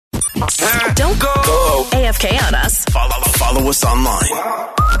Don't go AFK on us. Follow us online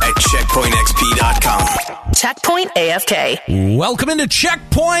at checkpointxp.com. Checkpoint AFK. Welcome into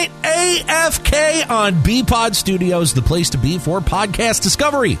Checkpoint AFK on BPod Studios, the place to be for podcast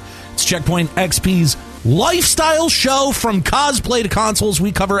discovery. It's Checkpoint XP's lifestyle show. From cosplay to consoles,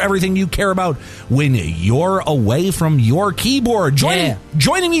 we cover everything you care about when you're away from your keyboard.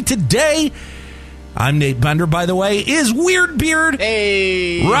 Joining me today, I'm Nate Bender, by the way, is Weird Beard.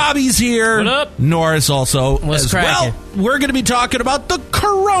 Hey. Robbie's here. What up? Norris also What's as well. We're going to be talking about the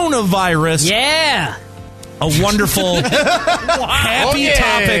coronavirus. Yeah. A wonderful, happy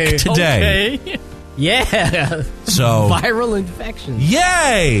topic today. Okay. Yeah. So viral infection.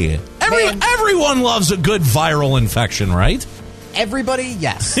 Yay! Everyone loves a good viral infection, right? Everybody,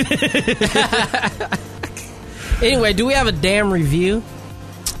 yes. Anyway, do we have a damn review?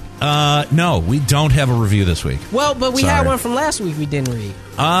 No, we don't have a review this week. Well, but we had one from last week we didn't read.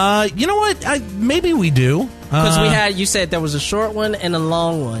 You know what? Maybe we do. Because you said there was a short one and a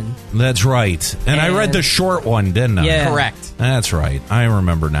long one. That's right. And I read the short one, didn't I? Yeah. Correct. That's right. I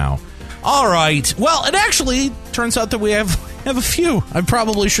remember now. All right. Well, it actually turns out that we have a few. I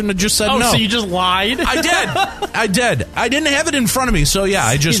probably shouldn't have just said no. Oh, so you just lied? I did. I didn't have it in front of me, so yeah,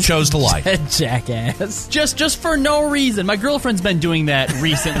 I just chose to lie. Jackass. Just for no reason. My girlfriend's been doing that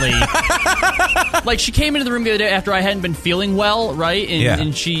recently. Like, she came into the room the other day after I hadn't been feeling well, right?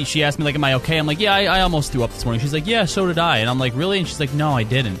 And she asked me, like, am I okay? I'm like, yeah, I almost threw up this morning. She's like, yeah, so did I. And I'm like, really? And she's like, no, I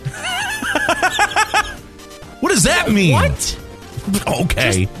didn't. What does that mean? What?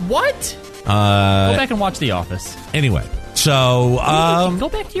 Okay. Just what? Go back and watch The Office. Anyway, so go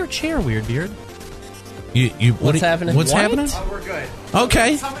back to your chair, Weird Beard. What's happening? What's happening? Oh, we're good.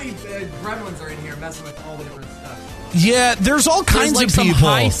 Okay. Somebody, gremlins are in here messing with all the different stuff. Yeah, there's all kinds like of some people.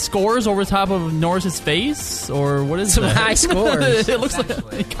 high scores over top of Norris's face, or what is Some that? high scores. It looks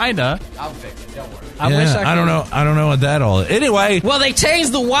like kinda. I'll fix it. Don't worry. I wish I could. I don't know. I don't know what that all is. Anyway. Well, they changed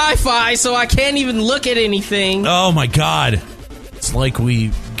the Wi-Fi, so I can't even look at anything. Oh my God. It's like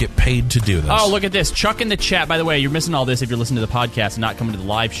we get paid to do this. Oh, look at this. Chuck in the chat, by the way, you're missing all this if you're listening to the podcast and not coming to the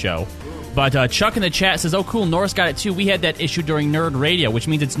live show. But Chuck in the chat says, oh, cool, Norris got it too. We had that issue during Nerd Radio, which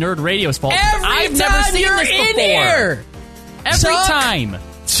means it's Nerd Radio's fault. I've never seen you're this in before. here. Every Chuck. time.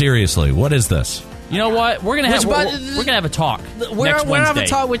 Seriously, what is this? You know what? We're gonna have a talk next We're Wednesday. gonna have a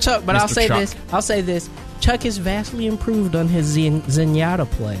talk with Chuck, but Mr. I'll say Chuck. this. Chuck has vastly improved on his Zenyatta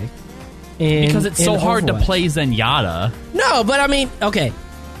play. Because it's so hard to Overwatch. play Zenyatta. No, but I mean, okay,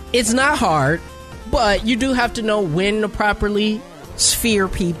 it's not hard, but you do have to know when to properly sphere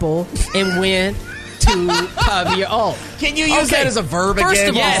people and when to cover your ult. Can you use that as a verb First again?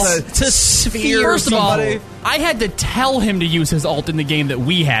 of all, Yes, to sphere First of all, somebody. I had to tell him to use his ult in the game that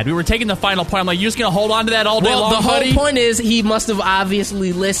we had. We were taking the final point. I'm like, you're just going to hold on to that all day long, the buddy? whole point is he must have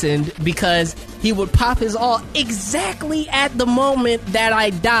obviously listened because he would pop his ult exactly at the moment that I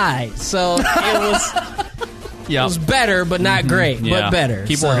died. So it was better, but not great, Yeah. but better.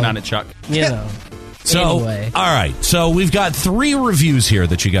 Keep working on it, Chuck. You know. So, Anyway. all right. So we've got 3 reviews here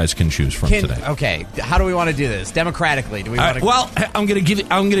that you guys can choose from today. Okay, how do we want to do this? Democratically, do we want to? Well, I'm going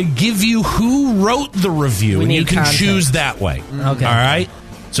to give you who wrote the review, We and you need can context. choose that way. Okay. All right.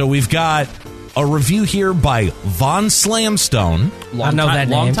 So we've got a review here by Von Slamstone, I know that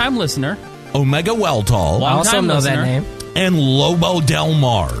name. Long-time listener. Omega Welltall, I also Long-time know listener. that name. and Lobo Del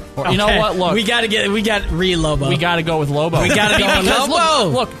Mar. You know what? Look. we got Lobo. We got to go with Lobo. We gotta go with Because Lobo.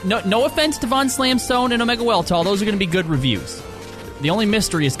 Look, no offense to Von Slamstone and Omega Welltall. Those are going to be good reviews. The only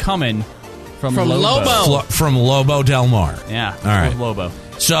mystery is coming from Lobo. From Lobo Del Mar. Yeah. All right. With Lobo.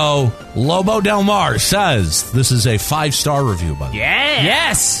 So, Lobo Del Mar says, this is a 5-star review, by the way. Yeah.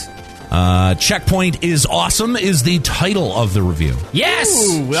 Yes. Checkpoint is awesome is the title of the review. Yes.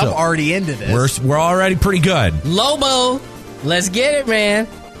 Ooh, I'm already into this. We're already pretty good. Lobo. Let's get it, man.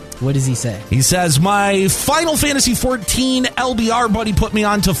 What does he say? He says, my Final Fantasy XIV LBR buddy put me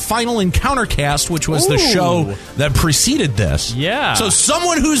on to Final Encountercast, which was the show that preceded this. Yeah. So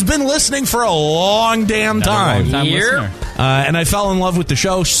someone who's been listening for a long damn time. Long-time Yep. listener. And I fell in love with the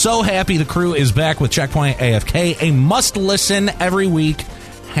show. So happy the crew is back with Checkpoint AFK. A must listen every week.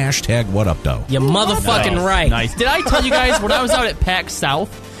 Hashtag what up, though. You're motherfucking right. Nice. Did I tell you guys when I was out at PAX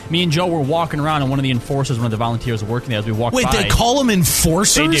South, me and Joe were walking around and one of the enforcers, one of the volunteers working there as we walked Wait, by. they call them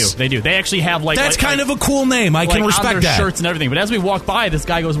enforcers? They do. They actually have like... That's kind of a cool name. I can on respect their that. shirts and everything. But as we walk by, this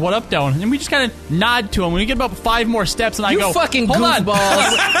guy goes, what up, down? And we just kind of nod to him. When we get about 5 more steps, and I You go, fucking hold on.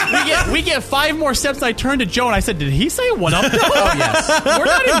 goofballs. we get 5 more steps, and I turned to Joe, and I said, did he say what up, down? Oh, yes. We're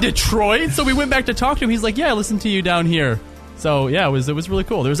not in Detroit. So we went back to talk to him. He's like, yeah, I listened to you down here. So yeah, it was really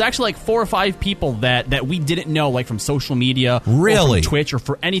cool. There was actually like 4 or 5 people that we didn't know, like from social media, really, or from Twitch, or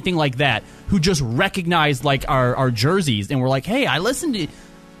for anything like that, who just recognized like our jerseys and were like, "Hey, I listened to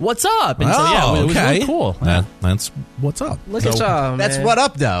what's up?" And so yeah, it was really cool. That's what's up. Look at y'all, man. That's what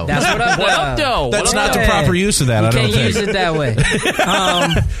up, though. That's what up, what up, though. That's not the proper use of that. I don't think. Can't use it that way.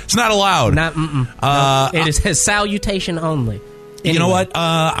 It's not allowed. It is his salutation only. Anyway. You know what?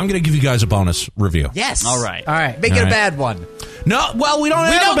 I'm going to give you guys a bonus review. Yes. All right. Make it a bad one. No, well, we don't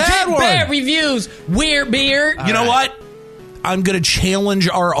have a bad one. Bad reviews. Weird beard. You know what? I'm going to challenge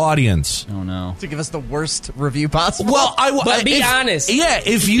our audience. Oh, no. To give us the worst review possible? Well, but be honest. Yeah,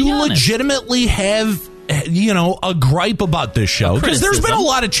 if you legitimately have, a gripe about this show, because there's been a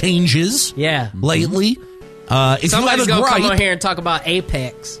lot of changes lately. If somebody's you have a gripe, come on here and talk about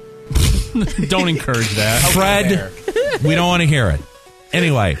Apex. Don't encourage that. Fred, we don't want to hear it.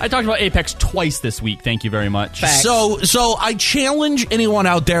 Anyway, I talked about Apex twice this week. Thank you very much. Facts. So I challenge anyone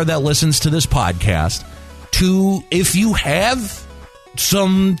out there that listens to this podcast to, if you have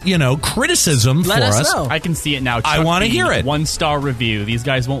some, criticism let for us know. I can see it now. Chuck, I want to hear it. 1-star review. These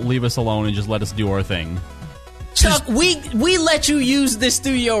guys won't leave us alone and just let us do our thing. Chuck, we let you use this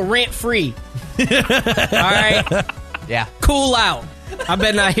studio rent free. All right? Yeah. Cool out. I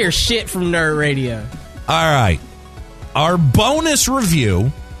bet not hear shit from Nerd Radio. All right. Our bonus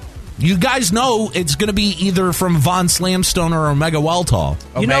review, you guys know it's going to be either from Von Slamstone or Omega Welltall.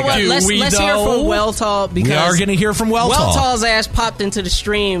 You know what? Let's hear from Welltall, because we are going to hear from Welltall. Welltall's ass popped into the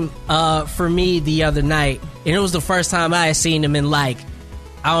stream for me the other night, and it was the first time I had seen him in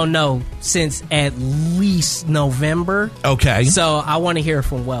since at least November. Okay. So I want to hear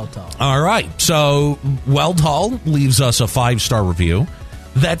from Welltall. All right. So Welltall leaves us a 5-star review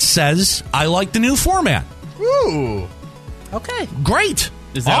that says, "I like the new format." Ooh. Okay. Great.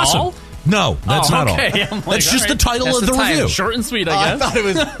 Is that awesome. all? No, that's not all. That's just the title of the review. Short and sweet, I guess. I thought it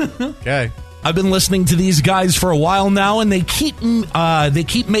was... Okay. I've been listening to these guys for a while now, and they keep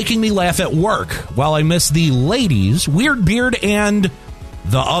making me laugh at work while I miss the ladies, Weird Beard, and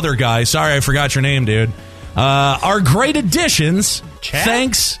the other guy. Sorry, I forgot your name, dude. Are great additions. Chad?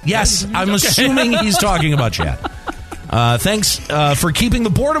 Thanks. Yes, I'm assuming he's talking about Chad. Thanks for keeping the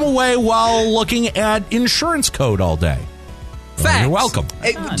boredom away while looking at insurance code all day. You're welcome.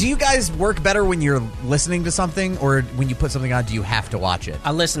 Hey, do you guys work better when you're listening to something, or when you put something on, do you have to watch it?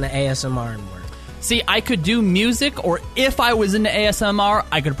 I listen to ASMR and work. See, I could do music, or if I was into ASMR,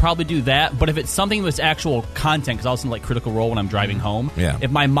 I could probably do that. But if it's something with actual content, because I listen to like Critical Role when I'm driving home,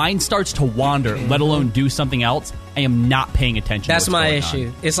 if my mind starts to wander, let alone do something else, I am not paying attention. That's to what's my going issue.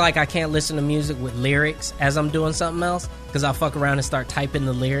 on. It's like I can't listen to music with lyrics as I'm doing something else, because I'll fuck around and start typing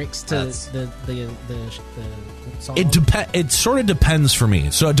the lyrics to the song. It sort of depends for me.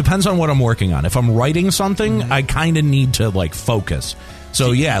 So it depends on what I'm working on. If I'm writing something, I kind of need to focus.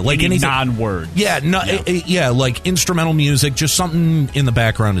 So yeah, like anything non-words. Yeah, like instrumental music, just something in the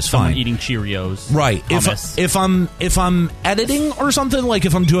background is Someone fine. Eating Cheerios, right? If I'm editing or something, like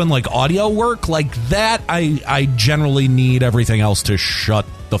if I'm doing like audio work like that, I generally need everything else to shut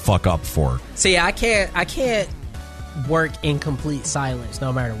the fuck up for. See, I can't work in complete silence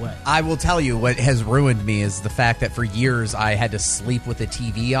no matter what. I will tell you what has ruined me is the fact that for years I had to sleep with the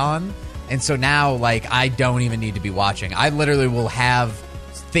TV on. And so now, I don't even need to be watching. I literally will have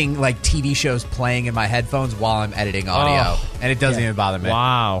TV shows playing in my headphones while I'm editing audio, and it doesn't even bother me.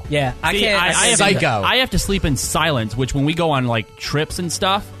 Wow. Yeah, I can't. I have to sleep in silence, which when we go on trips and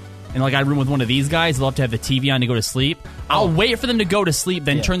stuff, and I room with one of these guys, they'll have to have the TV on to go to sleep. I'll wait for them to go to sleep,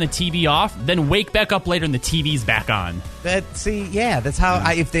 then turn the TV off, then wake back up later and the TV's back on. That's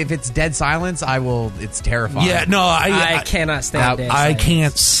how if it's dead silence, I will. It's terrifying. Yeah, no, I cannot stand dead I silence.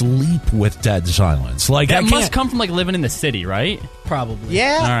 can't sleep with dead silence. That must come from living in the city, right? Probably.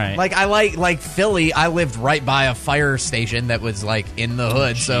 Yeah. All right. I like Philly. I lived right by a fire station that was in the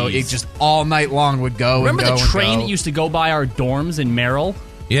hood, so it just all night long would go. Remember and go the train and that go. used to go by our dorms in Merrill?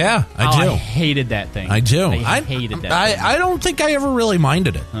 Yeah, I do. I hated that thing. I do. I hated that thing. I don't think I ever really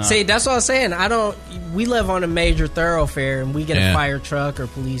minded it. See, that's what I was saying. We live on a major thoroughfare, and we get a fire truck or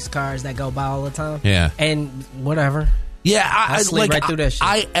police cars that go by all the time. Yeah. And whatever. Yeah, I sleep right through that shit.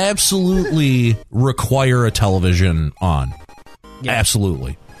 I absolutely require a television on. Yeah.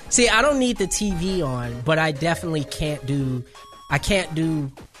 Absolutely. See, I don't need the TV on, but I definitely can't do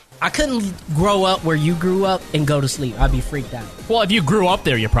I couldn't grow up where you grew up and go to sleep. I'd be freaked out. Well, if you grew up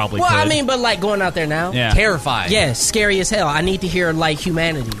there, you probably could. I mean, but like going out there now, terrifying. Yeah, scary as hell. I need to hear like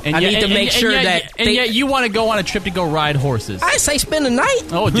humanity. I need to make sure that. And yet, you want to go on a trip to go ride horses. I say spend a night.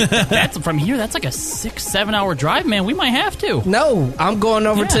 Oh, that's from here. That's like a 6-7 hour drive, man. We might have to. No, I'm going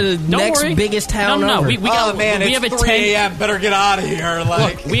over to the next biggest town. No, over. we got, man, we it's have a 3 tent. a.m. Better get out of here.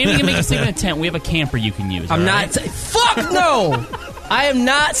 Like, Look, we ain't even make you sleep in a tent. We have a camper you can use. I'm not. Fuck no. I am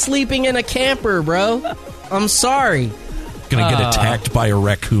not sleeping in a camper, bro. I'm sorry. Gonna get attacked by a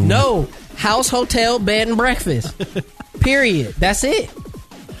raccoon. No. House, hotel, bed, and breakfast. Period. That's it.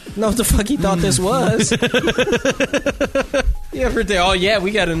 Know what the fuck he thought this was. You ever think, oh yeah,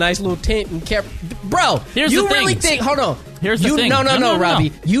 we got a nice little tent and camper. Bro, Here's you the thing. really think, hold on. Here's the thing. No,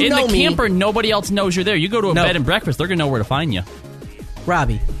 Robbie. You in know the me. camper, nobody else knows you're there. You go to a bed and breakfast, they're going to know where to find you.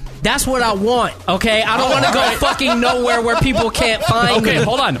 Robbie, that's what I want, okay? I don't want to go fucking nowhere where people can't find me. Okay,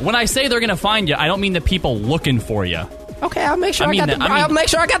 hold on. When I say they're going to find you, I don't mean the people looking for you. Okay, I'll make sure I'll make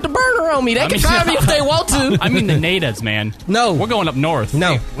sure I got the burner on me. They can find me if they want to. I mean the natives, man. No. We're going up north.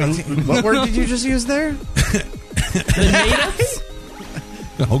 No. what word did you just use there? The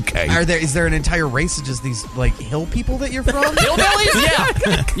natives? Okay. Is there an entire race of just these like hill people that you're from?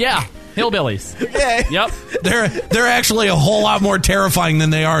 Hillbillies? Yeah. Hillbillies. Okay. Yep. They're actually a whole lot more terrifying than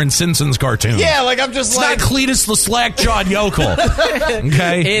they are in Simpsons cartoons. Yeah, like I'm just it's like not Cletus the slack-jawed yokel.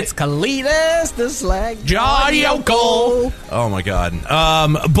 Okay, it's Cletus the slack-jawed yokel. Oh my god.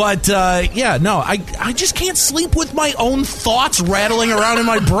 I just can't sleep with my own thoughts rattling around in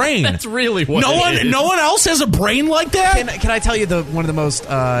my brain. That's really what no one else has a brain like that. Can I tell you one of the most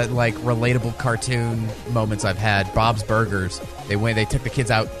like relatable cartoon moments I've had? Bob's Burgers. They took the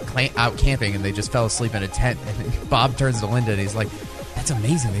kids out camping and they just fell asleep in a tent. And Bob turns to Linda and he's like, "That's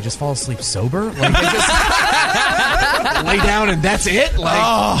amazing. They just fall asleep sober. Like they just lay down and that's it." Like,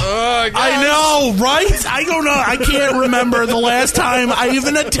 I know, right? I don't know. I can't remember the last time I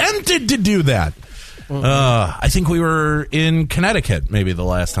even attempted to do that. I think we were in Connecticut. Maybe the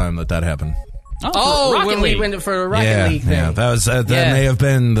last time that happened. When we went for the Rocket League thing. Yeah, that may have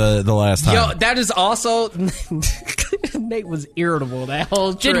been the last time. Yo, that is also Nate was irritable that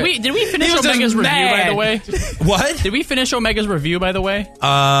whole trip. Did we finish Omega's review, by the way? What? Did we finish Omega's review, by the way?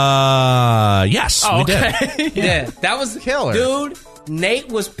 Yes, we did. Yeah, that was killer. Dude, Nate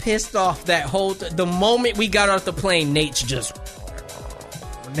was pissed off that whole the moment we got off the plane, Nate's just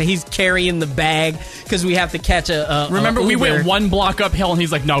he's carrying the bag because we have to catch a Remember, we went one block uphill, and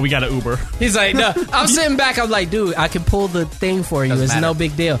he's like, "No, we got an Uber." He's like, "No." I'm sitting back. I'm like, "Dude, I can pull the thing for you. It's no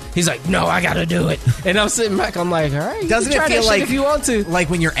big deal." He's like, "No, I got to do it." And I'm sitting back. I'm like, "All right." Doesn't it feel like if you want to, like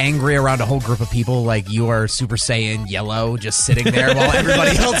when you're angry around a whole group of people, like you are Super Saiyan yellow, just sitting there while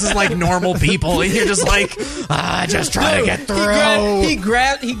everybody else is like normal people, and you're just like, just trying to get through. He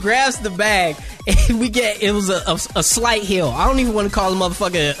grabs the bag. And it was a slight hill. I don't even want to call the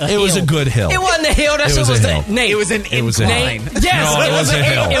motherfucker a hill. It was a good hill. It wasn't a hill. That shit was Nate. It was an incline. Yes, no, it was a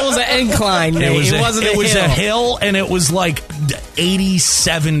hill. It was an incline, Nate. It wasn't a hill. It was a hill, and it was like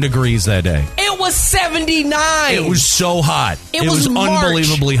 87 degrees that day. It was 79. It was so hot. It was March.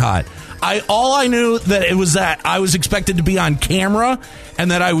 Unbelievably hot. All I knew that it was that I was expected to be on camera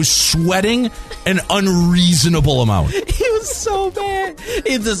and that I was sweating an unreasonable amount. He was so bad.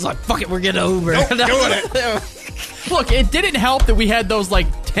 He was just like, "Fuck it, we're getting Uber." Nope, doing it. Look, it didn't help that we had those like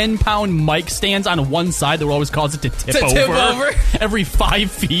 10-pound mic stands on one side that would always cause it to tip over every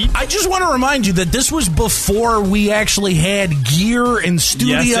 5 feet. I just want to remind you that this was before we actually had gear and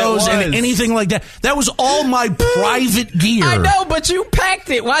studios and anything like that. That was all my private gear. I know, but you packed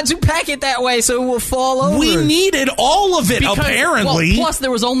it. Why'd you pack it that way so it will fall over? We needed all of it, apparently. Well, plus,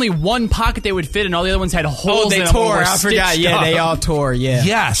 there was only one pocket they would fit in. All the other ones had holes in them. They tore. I forgot. Yeah, they all tore. Yeah.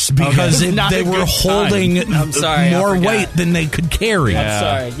 Yes, because they were holding more weight than they could carry. I'm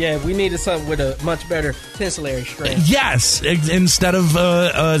sorry. Yeah, we needed something with a much better tensillary strength. Yes, instead of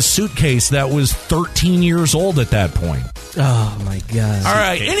a suitcase that was 13 years old at that point. Oh, my God. All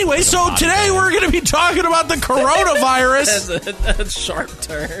right. Anyway, so today we're going to be talking about the coronavirus. That's a sharp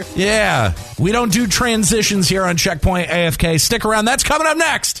turn. Yeah. We don't do transitions here on Checkpoint AFK. Stick around. That's coming up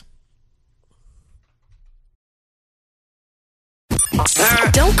next.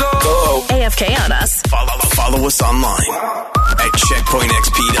 Don't go AFK on us. Follow us online at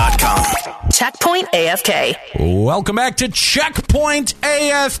checkpointxp.com. Checkpoint AFK. Welcome back to Checkpoint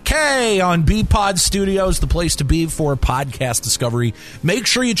AFK on BPod Studios, the place to be for podcast discovery. Make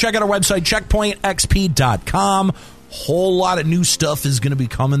sure you check out our website, checkpointxp.com. Whole lot of new stuff is going to be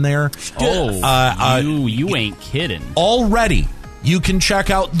coming there. You ain't kidding. Already, you can check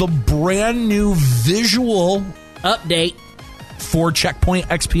out the brand new visual update for Checkpoint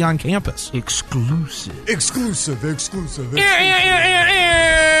XP on campus. Exclusive.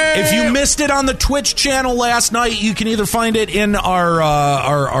 If you missed it on the Twitch channel last night, you can either find it in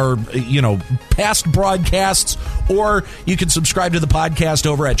our past broadcasts, or you can subscribe to the podcast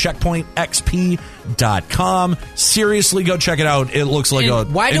over at checkpointxp.com. Seriously, go check it out. It looks like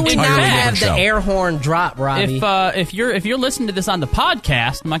why do we not have the air horn drop, Robbie? If you're listening to this on the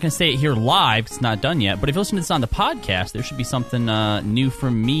podcast, I'm not going to say it here live. It's not done yet. But if you're listening to this on the podcast, there should be something new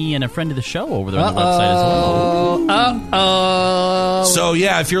from me and a friend of the show over there on the website as well. So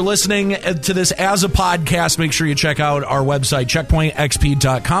yeah, if you're listening to this as a podcast, make sure you check out our website,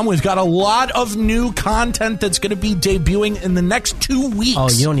 checkpointxp.com. We've got a lot of new content that's going to be debuting in the next 2 weeks. Oh,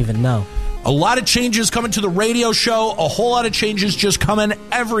 you don't even know. A lot of changes coming to the radio show. A whole lot of changes just coming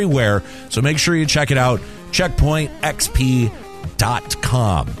everywhere. So make sure you check it out,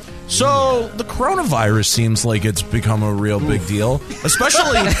 checkpointxp.com. So the coronavirus seems like it's become a real big deal,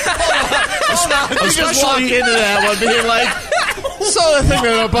 especially. You just walk into that one being like, so the thing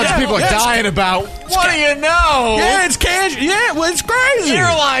that a bunch of people are dying about. What do you know? Yeah, it's casual. Yeah, well, it's crazy.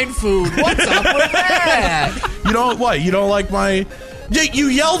 Airline food. What's up with that? You don't what? You don't like my? You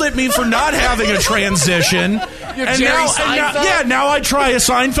yelled at me for not having a transition. Now I try a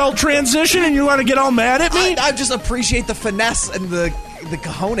Seinfeld transition, and you want to get all mad at me? I just appreciate the finesse and the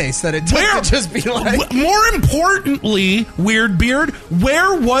cojones that it took to just be like. More importantly, Weird Beard,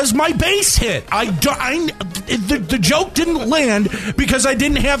 where was my base hit? The joke didn't land because I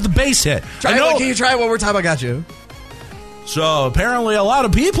didn't have the base hit. Can you try it one more time? I got you. So apparently a lot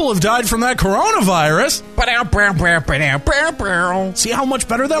of people have died from that coronavirus. See how much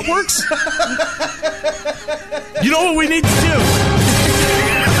better that works? You know what we need to do?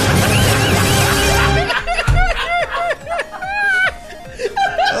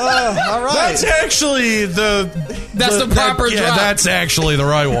 All right. That's actually the proper drop. Yeah, that's actually the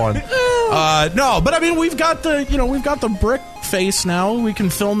right one. No, but I mean we've got the brick face now. We can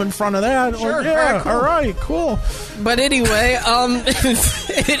film in front of that. Sure. Yeah. Cool. All right. Cool. But anyway,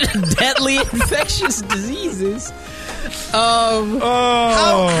 deadly infectious diseases.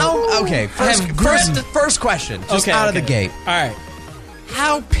 Okay. First question. Just out of the gate. All right.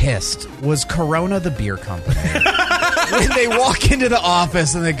 How pissed was Corona the beer company when they walk into the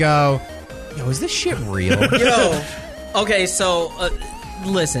office and they go, "Yo, is this shit real?" Okay, so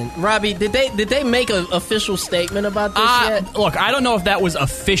listen, Robbie, did they make an official statement about this yet? Look, I don't know if that was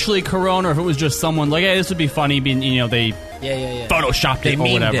officially Corona or if it was just someone like, "Hey, this would be funny," being they photoshopped it or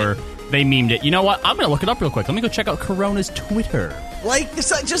whatever. They memed it. You know what? I'm gonna look it up real quick. Let me go check out Corona's Twitter. Like,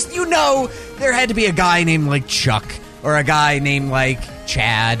 just there had to be a guy named like Chuck. Or a guy named, like,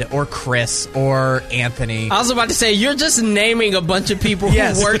 Chad or Chris or Anthony. I was about to say, you're just naming a bunch of people who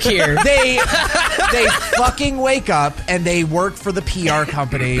work here. They fucking wake up and they work for the PR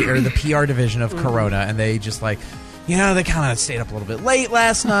company or the PR division of Corona, and they just, like, they kind of stayed up a little bit late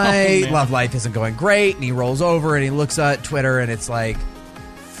last night. Love life isn't going great. And he rolls over and he looks at Twitter and it's like,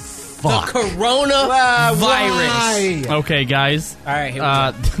 fuck. The Corona virus. Okay, guys. All right, here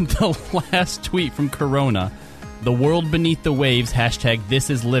we go. The last tweet from Corona. The world beneath the waves, hashtag this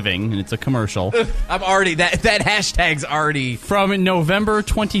is living, and it's a commercial. I'm already, that hashtag's already. From November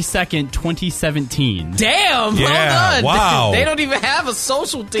 22nd, 2017. Damn, yeah, hold on. Wow. They don't even have a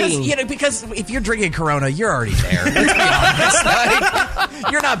social team. Because if you're drinking Corona, you're already there. Let's be honest. Like,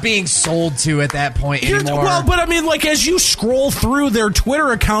 you're not being sold to at that point anymore. Well, but I mean, like, as you scroll through their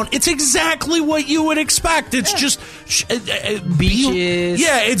Twitter account, it's exactly what you would expect. It's just beaches.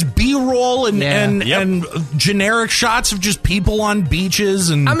 It's B-roll and generic shots of just people on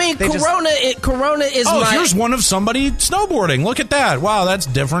beaches, and I mean, Corona is here's one of somebody snowboarding. Look at that! Wow, that's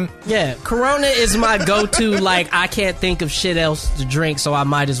different. Yeah, Corona is my go-to. Like, I can't think of shit else to drink, so I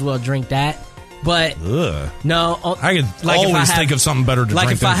might as well drink that. But no, I could always think of something better to drink.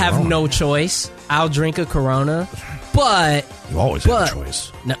 Like if I have no choice, I'll drink a Corona. But you always have a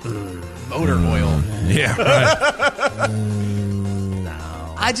choice. No, motor oil. Yeah. Right.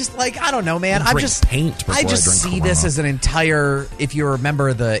 I just I don't know, man. I just paint. I just see Corona. this as an entire. If you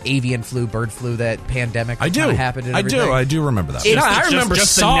remember the avian flu, bird flu, that pandemic, I do. Happened. And I do remember that. I remember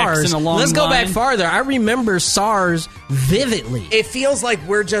SARS. Let's go back farther. I remember SARS vividly. It feels like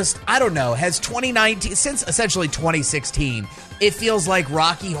we're just. I don't know. Has 2019 since essentially 2016? It feels like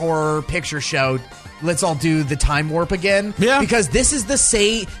Rocky Horror Picture Show. Let's all do the time warp again. Yeah. Because this is the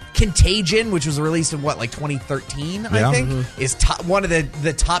Contagion, which was released in, 2013, I think, is one of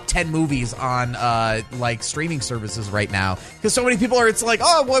the top 10 movies on, streaming services right now. Because so many people are, it's like,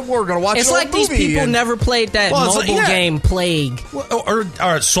 oh, well, we're going to watch It's like these people never played that mobile game Plague.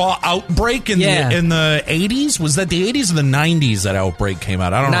 Or saw Outbreak in the 80s? Was that the 80s or the 90s that Outbreak came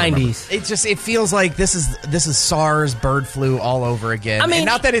out? I don't know. 90s. It feels like this is SARS, bird flu all over again. I mean, and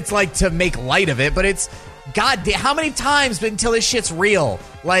not that it's like to make light of it, but it's, God damn, how many times until this shit's real?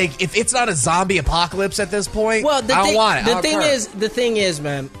 Like, if it's not a zombie apocalypse at this point, I don't want it. The thing is,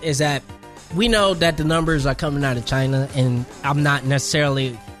 man, is that we know that the numbers are coming out of China, and I'm not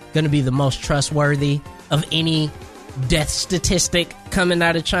necessarily going to be the most trustworthy of any death statistic coming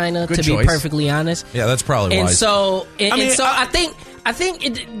out of China, Good to choice. be perfectly honest. Yeah, that's probably wise. So, I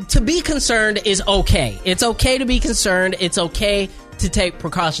think to be concerned is okay. It's okay to be concerned. It's okay to take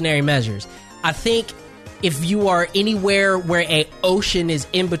precautionary measures. I think if you are anywhere where a ocean is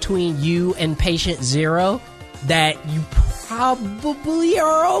in between you and patient zero, that you probably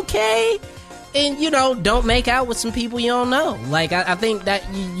are okay. And, don't make out with some people you don't know. Like, I think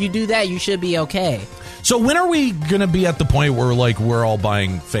that you do that, you should be okay. So when are we going to be at the point where, we're all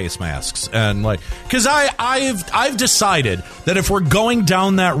buying face masks? And, because I've decided that if we're going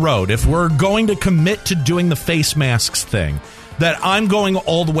down that road, if we're going to commit to doing the face masks thing, that I'm going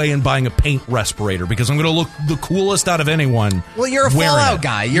all the way and buying a paint respirator because I'm going to look the coolest out of anyone. Well, you're a Fallout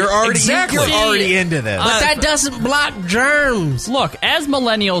guy. You're already into this. But that doesn't block germs. Look, as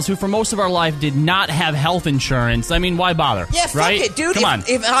millennials who for most of our life did not have health insurance, I mean, why bother? Yeah, fuck right? it, dude. Come on.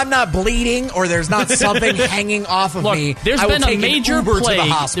 If I'm not bleeding or there's not something hanging off of me, there's I will been take a major an Uber plague. to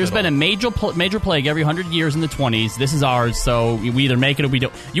the hospital. There's been a major plague every 100 years in the 20s. This is ours, so we either make it or we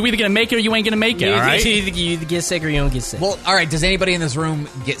don't. You either going to make it or you ain't going to make it, all right? You either get sick or you don't get sick. Well, all right, does anybody in this room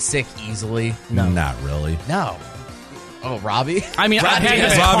get sick easily? No. Not really. No. Oh, Robbie? I mean, Robbie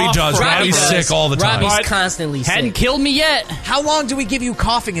does. Robbie's sick all the time. Robbie's constantly sick. Hadn't killed me yet. How long do we give you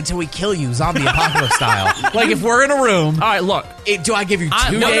coughing until we kill you, zombie apocalypse style? Like, if we're in a room... All right, look. Do I give you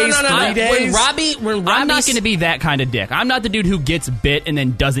 2 days, 3 days? When I'm not going to be that kind of dick. I'm not the dude who gets bit and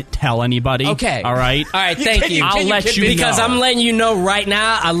then doesn't tell anybody. Okay. All right? All right, thank you. I'll let you know. Because I'm letting you know right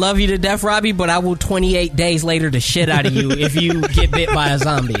now, I love you to death, Robbie, but I will 28 days later the shit out of you if you get bit by a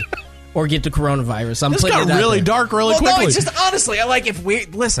zombie. Or get the coronavirus. This got really dark really quickly. No, it's just honestly, if we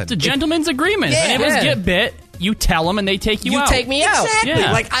listen, it's a gentleman's agreement. Yeah. If anyone get bit, you tell them and they take you out. You take me out. Exactly.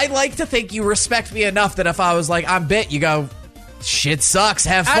 Yeah. I like to think you respect me enough that if I was like, I'm bit, you go, shit sucks,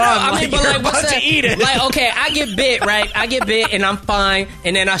 have fun. You're about to eat it. Okay, I get bit, right? I get bit and I'm fine.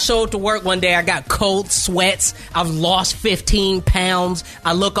 And then I show up to work one day, I got cold sweats. I've lost 15 pounds.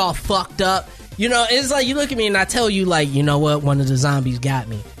 I look all fucked up. It's like you look at me and I tell you, you know what? One of the zombies got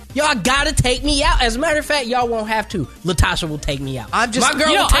me. Y'all gotta take me out. As a matter of fact, y'all won't have to. Latasha will take me out. My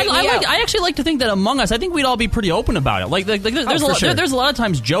girl will take me out. I actually like to think that among us, I think we'd all be pretty open about it. There's a lot of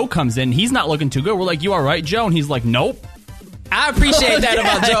times Joe comes in, he's not looking too good. We're like, you all right, Joe? And he's like, nope. I appreciate that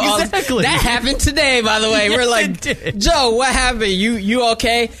about Joe. Exactly. That happened today, by the way. Yes, We're like, Joe, what happened? You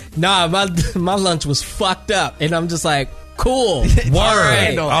okay? Nah, my lunch was fucked up, and I'm just like, cool.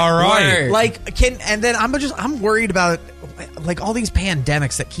 Word. All right. Word. And then I'm worried about all these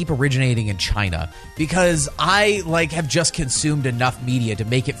pandemics that keep originating in China because I have just consumed enough media to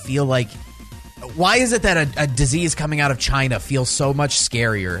make it feel like. Why is it that a disease coming out of China feels so much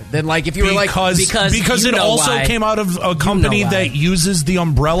scarier than if you were because it also came out of a company that uses the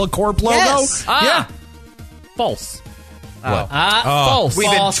Umbrella Corp logo? Yes. Yeah. False. False. We've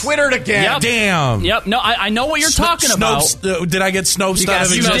been Twittered again. Yep. Damn. Yep. No, I know what you're talking about. Did I get Snopes out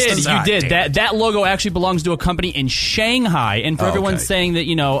of existence? You did. That logo actually belongs to a company in Shanghai. And for everyone saying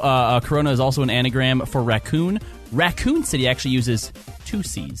that, Corona is also an anagram for raccoon, Raccoon City actually uses 2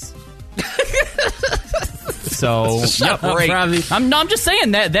 C's. So, I'm just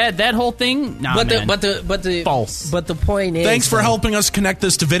saying that whole thing. Nah, but the false. But the point is, thanks for helping us connect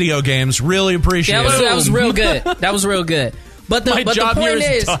this to video games. Really appreciate it. That was real good. That was real good. But the job point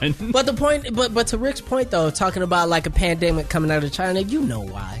here is done. But to Rick's point though, talking about a pandemic coming out of China, you know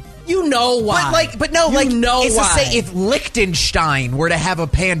why. You know why. It's why. Say if Liechtenstein were to have a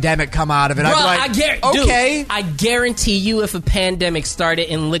pandemic come out of it, I'd be like, okay. I guarantee you if a pandemic started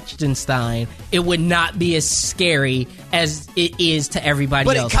in Liechtenstein, it would not be as scary as it is to everybody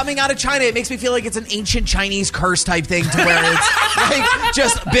else. But coming out of China, it makes me feel like it's an ancient Chinese curse type thing to where it's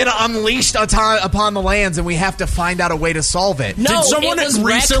just been unleashed upon the lands and we have to find out a way to solve it. No, did someone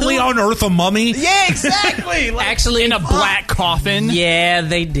recently unearth a mummy? Yeah, exactly. Actually, in a black coffin? Yeah,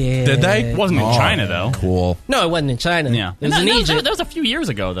 they did. Did they? It wasn't in China, though. Cool. No, it wasn't in China. Yeah. It was in Egypt. That was a few years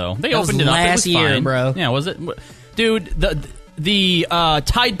ago, though. They that opened was it up. Last It was year, fine. bro. Yeah, was it? Dude, The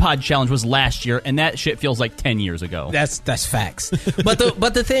Tide Pod challenge was last year, and that shit feels like 10 years ago. That's facts. But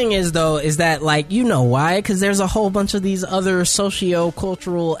the thing is, though, is that, like, you know why? Because there's a whole bunch of these other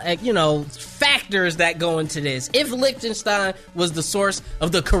socio-cultural, factors that go into this. If Liechtenstein was the source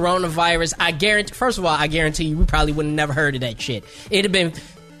of the coronavirus, I guarantee you we probably would have never heard of that shit. It'd have been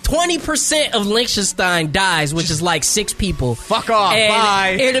 20% of Liechtenstein dies, which is like 6 people. Fuck off, and bye.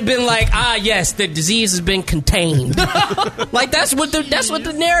 It'd have been like, yes, the disease has been contained. Like, that's what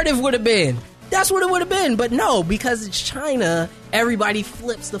the narrative would have been. That's what it would have been. But no, because it's China, everybody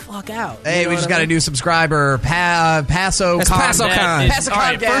flips the fuck out. Hey, we just got a new subscriber, Paso That's Con. Paso Con. Paso All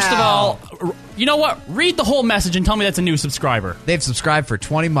right, Con first of gal. all, you know what? Read the whole message and tell me that's a new subscriber. They've subscribed for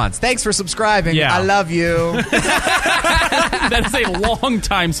 20 months. Thanks for subscribing. Yeah. I love you. That is a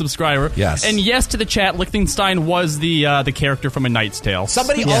long-time subscriber. Yes. And yes to the chat, Liechtenstein was the character from A Knight's Tale.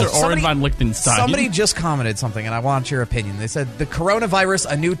 Somebody Oren von Liechtenstein. Somebody just commented something, and I want your opinion. They said, the coronavirus,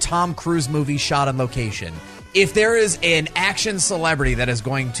 a new Tom Cruise movie shot on location. If there is an action celebrity that is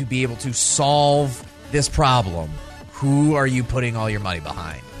going to be able to solve this problem, who are you putting all your money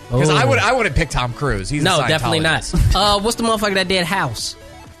behind? Because I wouldn't pick Tom Cruise. He's No, a definitely not. Scientologist. What's the motherfucker that did House?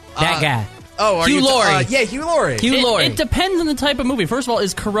 That guy. Oh, Hugh Laurie. Yeah, Hugh Laurie. Hugh Laurie. It depends on the type of movie. First of all,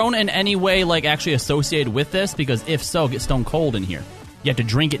 is Corona in any way actually associated with this? Because if so, get Stone Cold in here. You have to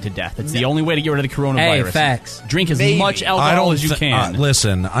drink it to death. It's the only way to get rid of the coronavirus. Hey, facts. Drink as much alcohol as you can.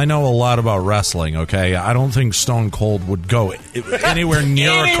 Listen, I know a lot about wrestling, okay? I don't think Stone Cold would go anywhere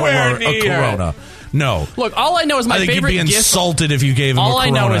near a Corona. No. Look, all I know is my I think favorite you'd be gif. insulted if you gave him All a I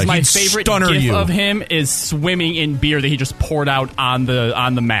Corona. know is my He'd favorite stunner gif you. of him is swimming in beer that he just poured out on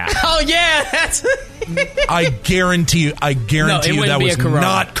the mat. Oh, yeah. That's... I guarantee you it that wouldn't be was a Corona.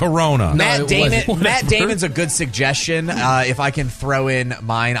 not Corona. Matt wasn't. Damon's a good suggestion. If I can throw in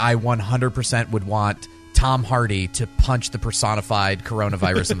mine, I 100% would want Tom Hardy to punch the personified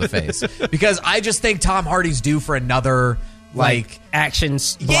coronavirus in the face. Because I just think Tom Hardy's due for another...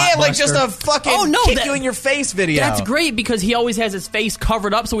 actions. Yeah, like just a fucking kick you in your face video. That's great because he always has his face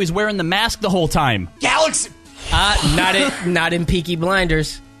covered up, so he's wearing the mask the whole time. Galaxy. Not in Peaky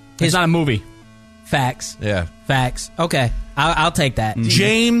Blinders. It's not a movie. Facts. Yeah. Facts. Okay, I'll take that.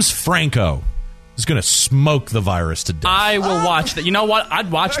 James Franco is going to smoke the virus to death. I will watch that. You know what?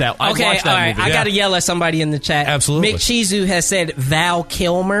 I'd watch that. I'd Okay, watch that all right. movie. I got to yell at somebody in the chat. Absolutely. Mick Chizu has said Val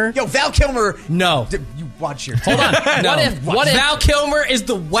Kilmer. Yo, Val Kilmer. No. You watch your... Hold on. No. What if Val Kilmer is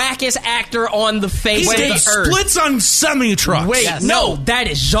the wackest actor on the face of He the earth? splits on semi-trucks. Wait, no, that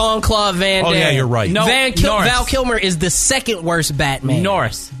is Jean-Claude Van Damme. Oh, yeah, you're right. No, Norris. Val Kilmer is the second worst Batman.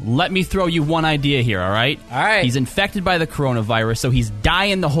 Norris, let me throw you one idea here, all right? All right. He's infected by the coronavirus, so he's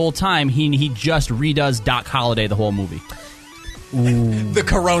dying the whole time. He just redoes Doc Holliday the whole movie. The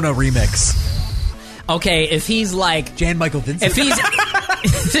Corona remix. Okay, if he's like... Jan Michael Vincent. If he's...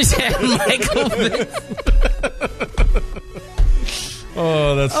 Jan Michael Vincent.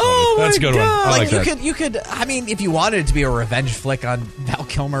 Oh, that's funny. Oh, That's a my good one. God. I like that. you could. I mean, if you wanted it to be a revenge flick on Val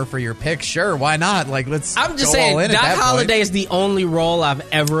Kilmer for your pick, sure, why not? Let's. I'm just go all saying, in at Doc that point. Holiday is the only role I've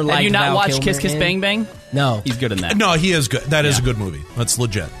ever liked. Have you not Val watched Kilmer Kiss Kiss in. Bang Bang? No. He's good in that. No, he is good. That is a good movie. That's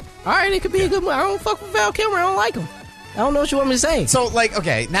legit. All right, it could be a good movie. I don't fuck with Val Kilmer. I don't like him. I don't know what you want me to say. So,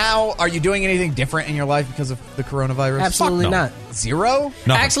 okay, now are you doing anything different in your life because of the coronavirus? Absolutely Fuck no. not. Zero.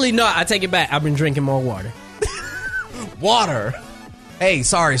 No. Actually, no. I take it back. I've been drinking more water. Water. Hey,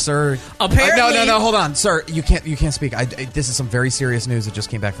 sorry, sir. Apparently- no. Hold on, sir. You can't speak. This is some very serious news that just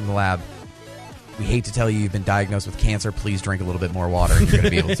came back from the lab. We hate to tell you you've been diagnosed with cancer. Please drink a little bit more water, and you're going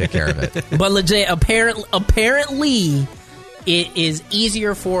to be able to take care of it. But legit, apparently, it is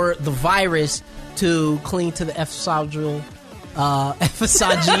easier for the virus to cling to the esophageal.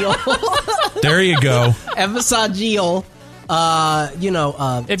 There you go. Esophageal. If you're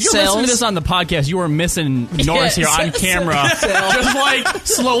cells. listening to this on the podcast, you are missing Norris here on camera, just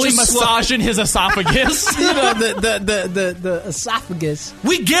slowly massaging his esophagus. the esophagus.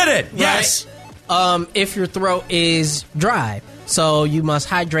 We get it. Yes. If your throat is dry, so you must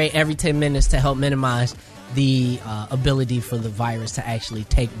hydrate every 10 minutes to help minimize the ability for the virus to actually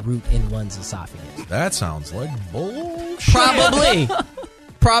take root in one's esophagus. That sounds like bullshit.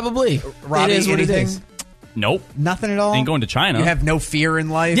 Probably. Robbie, it is what anything? it is. Nope. Nothing at all. Ain't going to China. You have no fear in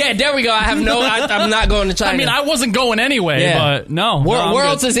life. Yeah, there we go. I have I'm not going to China. I mean, I wasn't going anyway, Yeah. but no. I'm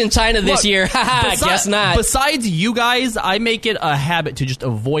Worlds good. is in China this Look, year. Haha, guess not. Besides you guys, I make it a habit to just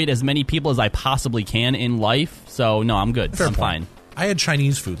avoid as many people as I possibly can in life. So, no, I'm good. I'm fine. I had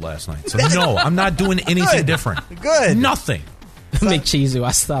Chinese food last night, so no, I'm not doing anything Good. different. Good. Nothing. Make Chizu.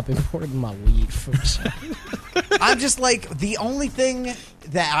 I stopped importing my weed from China. I'm just like, the only thing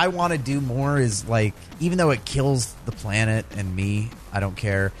that I want to do more is, like, even though it kills the planet and me, I don't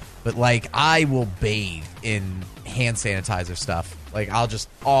care. But, like, I will bathe in hand sanitizer stuff. Like, I'll just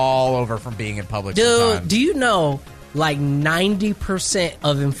all over from being in public. Dude, sometimes. do you know, like, 90%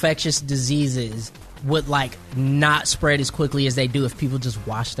 of infectious diseases would, like, not spread as quickly as they do if people just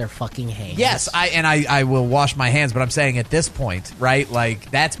wash their fucking hands? Yes, I will wash my hands, but I'm saying at this point, right? Like,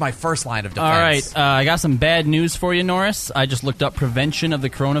 that's my first line of defense. All right, I got some bad news for you, Norris. I just looked up prevention of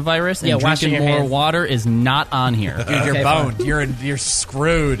the coronavirus, and washing drinking your more hands. water is not on here. Dude, you're Okay, boned. You're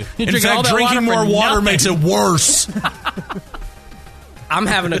screwed. In fact, drinking more water makes it worse. I'm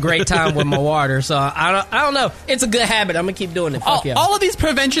having a great time with my water, so I don't know. It's a good habit. I'm gonna keep doing it. Fuck yeah. All of these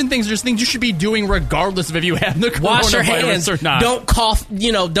prevention things are just things you should be doing regardless of if you have the coronavirus Wash your hands or not. Don't cough.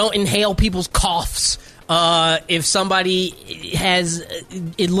 Don't inhale people's coughs. If somebody has,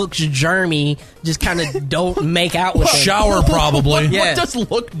 it looks germy, just kind of don't make out with them. Shower, probably. Yeah. What does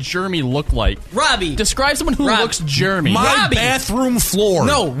germy look like? Robbie. Describe someone who looks germy. My Robbie. bathroom floor.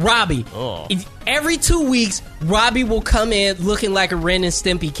 No, Robbie. Every 2 weeks, Robbie will come in looking like a Ren and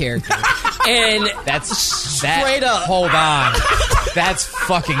Stimpy character. And That's straight up. Hold on. That's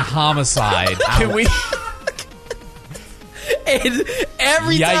fucking homicide. Can we? And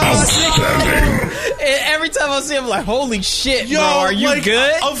every time I see him, I'm like, holy shit, Yo, bro, are you like,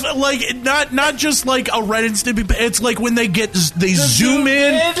 good? Not just like a Ren and Stimpy. It's like when they zoom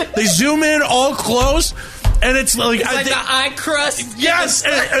in all close, and it's like, It's like the eye crust. yes,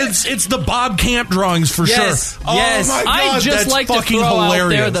 it's the Bob Camp drawings for Yes, sure. yes. Oh my God, I just that's like to fucking throw out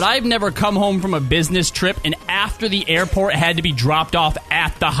hilarious. there that I've never come home from a business trip and after the airport had to be dropped off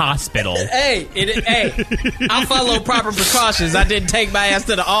at the hospital. Hey, I follow proper precautions. I didn't take my ass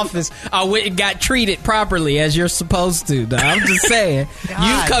to the office. I went and got treated properly as you're supposed to. Now, I'm just saying.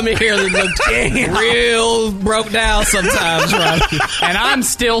 You come in here and look real broke down sometimes, Robbie. And I'm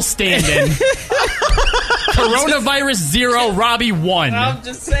still standing. Coronavirus 0, Robbie 1. I'm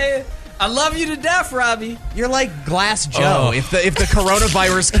just saying. I love you to death, Robbie. You're like Glass Joe. If the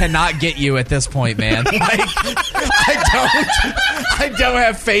coronavirus cannot get you at this point, man, like, I don't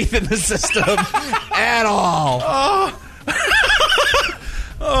have faith in the system at all.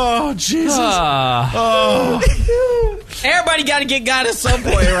 Oh Jesus! Everybody got to get got at some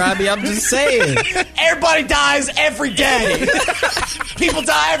point, Robbie. I'm just saying. Everybody dies every day. People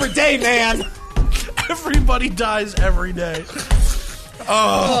die every day, man. Everybody dies every day.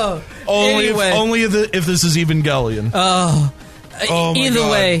 Only if this is Evangelion. Either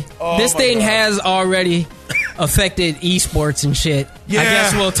way, this thing has already affected esports and shit. Yeah. I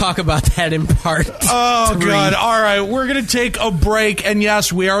guess we'll talk about that in part 3. God. All right, we're going to take a break. And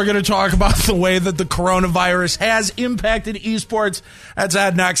yes, we are going to talk about the way that the coronavirus has impacted esports. That's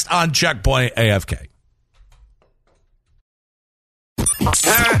next on Checkpoint AFK.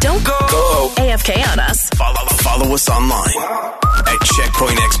 Don't go AFK on us. Follow us online at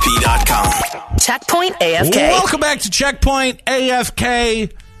checkpointxp.com. Checkpoint AFK. Welcome back to Checkpoint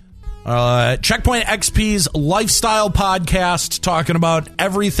AFK. Checkpoint XP's lifestyle podcast, talking about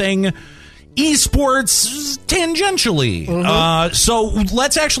everything esports tangentially. So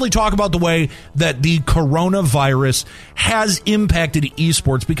let's actually talk about the way that the coronavirus has impacted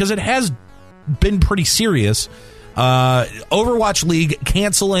esports, because it has been pretty serious. Overwatch League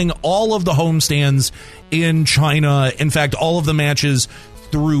canceling all of the homestands in China. In fact, all of the matches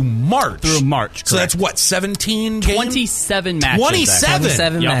through March. So correct. That's what, 17 games? 27 matches.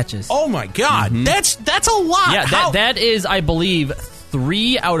 27 Yep. matches. Oh my God, that's a lot. Yeah, that is, I believe,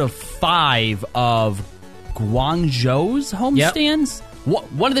 3 out of 5 of Guangzhou's homestands.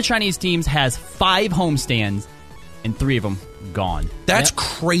 One of the Chinese teams has 5 homestands, and 3 of them gone. That's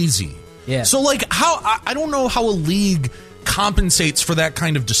crazy. Yeah. So, like, how I don't know how a league compensates for that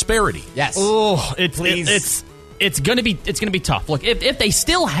kind of disparity. Yes. Oh, it's gonna be tough. Look, if they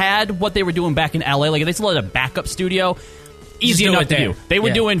still had what they were doing back in LA, like if they still had a backup studio, easy enough to do. They were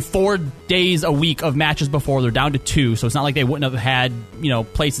doing 4 days a week of matches before. They're down to 2, so it's not like they wouldn't have had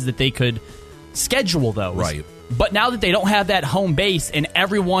places that they could schedule those. Right. But now that they don't have that home base, and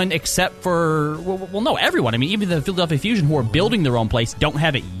everyone except for everyone. I mean, even the Philadelphia Fusion, who are building their own place, don't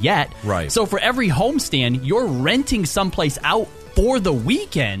have it yet. Right. So for every homestand, you're renting someplace out for the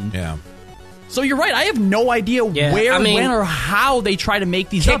weekend. Yeah. So you're right. I have no idea where, when, or how they try to make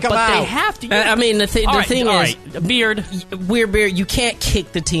these up, but they have to. I mean, the thing is, Beard, Weird Beard, you can't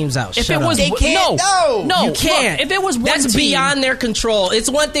kick the teams out. If Shut it was, up. They can't. no, You can't. Look, if it was one That's team, beyond their control. It's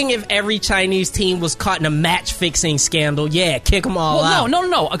one thing if every Chinese team was caught in a match-fixing scandal. Yeah, kick them all out.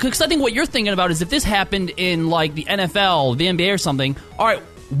 No. Because I think what you're thinking about is if this happened in like the NFL, the NBA, or something. All right.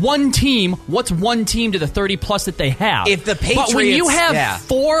 one team, what's one team to the 30 plus that they have? If the Patriots, but when you have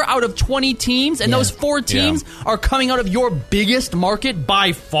 4 out of 20 teams, and those 4 teams are coming out of your biggest market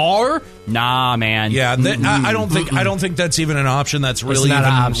by far, nah, man. Yeah, I don't think that's even an option that's really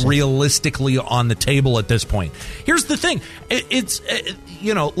even realistically on the table at this point. Here's the thing: it's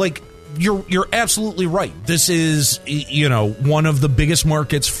like you're absolutely right. This is one of the biggest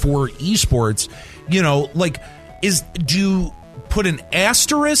markets for esports. Do you put an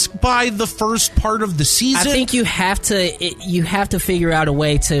asterisk by the first part of the season? I think you have to figure out a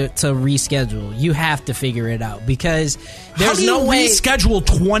way to reschedule. You have to figure it out because there's no way reschedule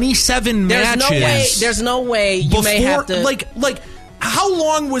 27 matches. There's no way you may have to like how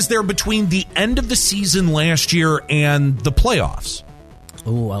long was there between the end of the season last year and the playoffs?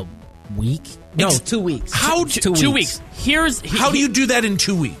 Ooh, a week? No, 2 weeks. How 2 weeks? How do you do that in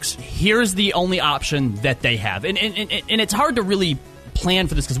 2 weeks? Here's the only option that they have, and it's hard to really plan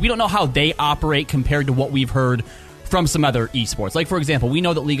for this because we don't know how they operate compared to what we've heard from some other esports. Like, for example, we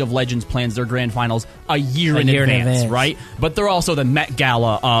know that League of Legends plans their grand finals a year in advance, right? But they're also the Met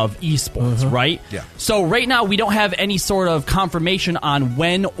Gala of esports, right? Yeah. So right now, we don't have any sort of confirmation on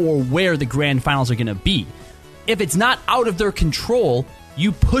when or where the grand finals are going to be. If it's not out of their control,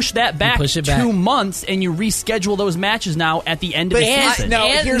 you push that back 2 months and you reschedule those matches now at the end of the season.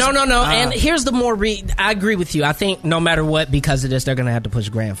 And here's the more I agree with you. I think no matter what, because of this, they're going to have to push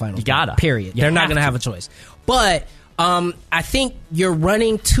grand finals. You gotta. Period. They're not going to have a choice. But I think you're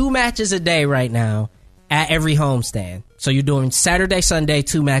running 2 matches a day right now at every homestand. So you're doing Saturday, Sunday,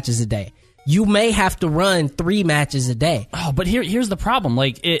 2 matches a day. You may have to run 3 matches a day. Oh, but here's the problem.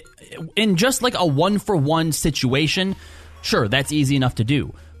 Like in just like a 1-for-1 situation, sure, that's easy enough to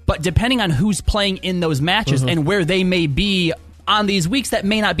do. But depending on who's playing in those matches and where they may be on these weeks, that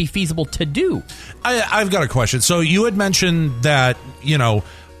may not be feasible to do. I've got a question. So you had mentioned that,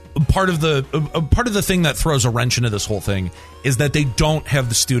 part of the thing that throws a wrench into this whole thing is that they don't have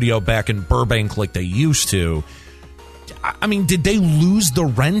the studio back in Burbank like they used to. I mean, did they lose the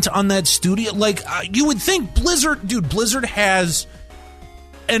rent on that studio? Like, you would think Blizzard has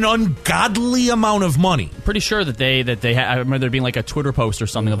an ungodly amount of money. Pretty sure that they I remember there being like a Twitter post or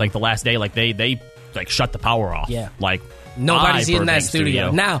something of like the last day, like they like shut the power off. Yeah, like nobody's in that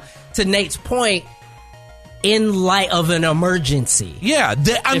studio now. To Nate's point, in light of an emergency,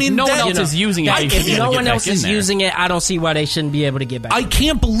 if no one else is using it, if no one else is using it, I don't see why they shouldn't be able to get back. I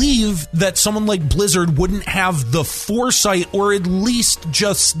can't believe that someone like Blizzard wouldn't have the foresight, or at least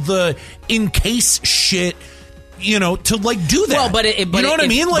just the in case shit, to like do that. Well, but you know what I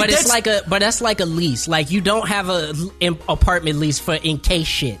mean? Like, that's like a lease. Like, you don't have a apartment lease for in case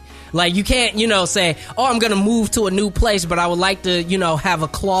shit. Like, you can't, say, oh, I'm going to move to a new place, but I would like to, have a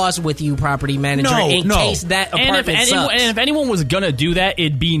clause with you, property manager, in case that apartment sucks. And if anyone was going to do that,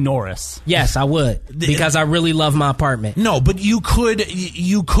 it'd be Norris. Yes, I would, because I really love my apartment. No, but you could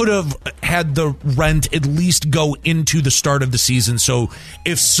have had the rent at least go into the start of the season, so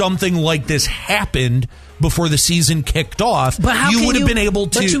if something like this happened before the season kicked off, you would have been able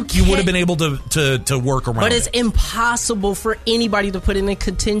to work around. But it's impossible for anybody to put in a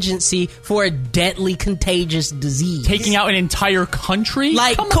contingency for a deadly contagious disease. Taking out an entire country?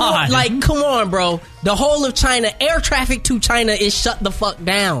 Come on, bro. The whole of China, air traffic to China is shut the fuck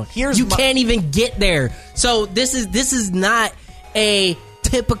down. You can't even get there. So this is not a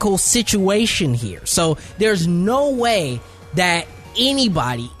typical situation here. So there's no way that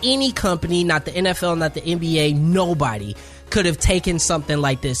anybody, any company, not the NFL, not the NBA, nobody could have taken something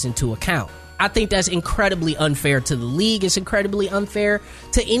like this into account. I think that's incredibly unfair to the league. It's incredibly unfair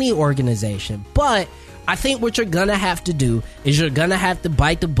to any organization. But I think what you're going to have to do is you're going to have to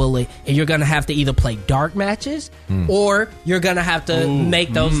bite the bullet, and you're going to have to either play dark matches or you're going to have to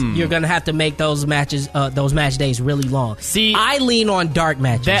make those matches, those match days really long. See, I lean on dark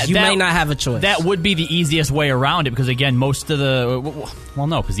matches. You may not have a choice. That would be the easiest way around it because, again, most of the... Well,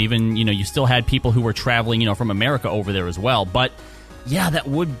 no, because even, you still had people who were traveling, from America over there as well. But, yeah, that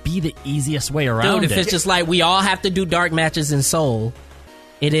would be the easiest way around it. Dude, if it's just like we all have to do dark matches in Seoul...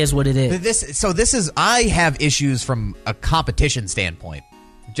 It is what it is. I have issues from a competition standpoint,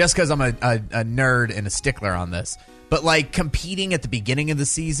 just because I'm a nerd and a stickler on this. But, like, competing at the beginning of the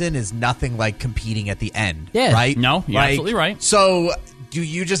season is nothing like competing at the end, right? No, you're absolutely right. So, do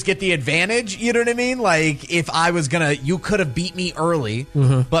you just get the advantage? You know what I mean? Like, if I was you could have beat me early,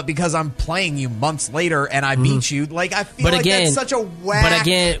 but because I'm playing you months later and I beat you, like, I feel that's such a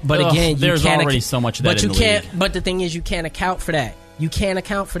whack. But again, there's already so much of that in the league. But the thing is, you can't account for that. You can't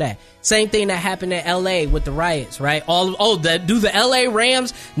account for that. Same thing that happened in L.A. with the riots, right? Do the L.A.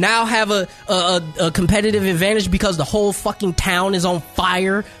 Rams now have a competitive advantage because the whole fucking town is on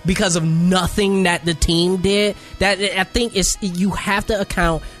fire because of nothing that the team did? That I think you have to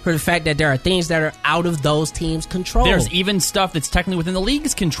account for the fact that there are things that are out of those teams' control. There's even stuff that's technically within the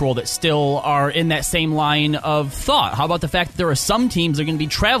league's control that still are in that same line of thought. How about the fact that there are some teams that are going to be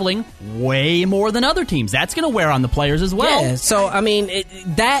traveling way more than other teams? That's going to wear on the players as well. Yeah, so, I mean,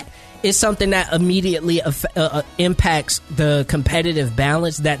 that is something that immediately impacts the competitive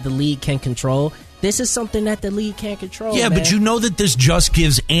balance that the league can control. This is something that the league can't control. Yeah, man. but you know that this just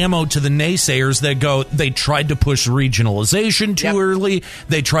gives ammo to the naysayers that go, they tried to push regionalization too early.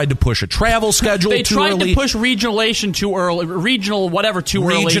 They tried to push a travel schedule too early. They tried to push regionalization too early.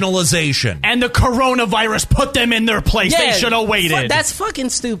 Regionalization. And the coronavirus put them in their place. Yeah, they should have waited. That's fucking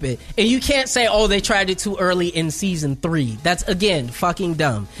stupid. And you can't say, they tried it too early in season 3. That's, again, fucking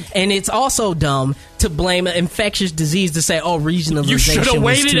dumb. And it's also dumb to blame an infectious disease to say, regionalization you should have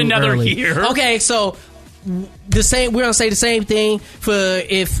waited another year. Okay, so we're gonna say the same thing for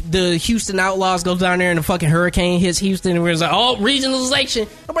if the Houston Outlaws go down there and the fucking hurricane hits Houston, and we're gonna say, regionalization.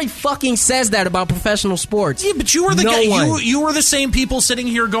 Nobody fucking says that about professional sports. Yeah, but you were you were the same people sitting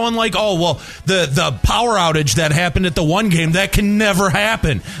here going like, the power outage that happened at the one game, that can never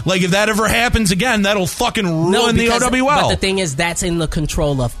happen. Like, if that ever happens again, that'll fucking ruin the OWL. But the thing is, that's in the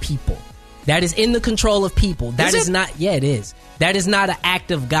control of people. That is in the control of people. That is not. Yeah, it is. That is not an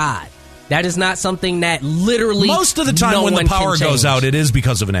act of God. That is not something that literally most of the time when the power goes out, it is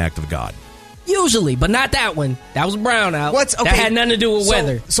because of an act of God. Usually, but not that one. That was a brownout. That had nothing to do with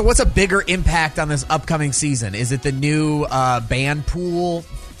weather. So what's a bigger impact on this upcoming season? Is it the new ban pool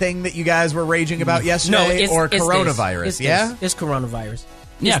thing that you guys were raging about yesterday, or coronavirus? It's coronavirus.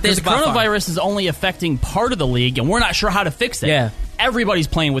 Yeah, because the coronavirus is only affecting part of the league, and we're not sure how to fix it. Yeah. Everybody's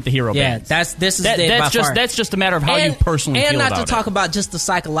playing with the hero bans. That's just a matter of how you personally feel about it. And not to talk about just the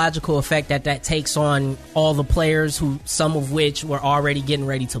psychological effect that takes on all the players, some of which were already getting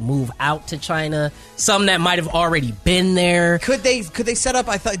ready to move out to China, some that might have already been there. Could they set up?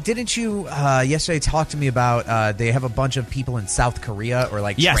 I thought, didn't you yesterday talk to me about they have a bunch of people in South Korea or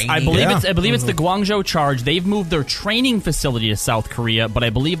training? I believe it's the Guangzhou Charge. They've moved their training facility to South Korea, but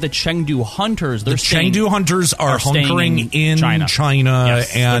I believe the Chengdu Hunters. The Chengdu Hunters are hunkering in China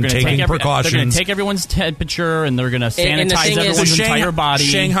and taking precautions. They're going to take everyone's temperature, and they're going to sanitize everyone's entire body.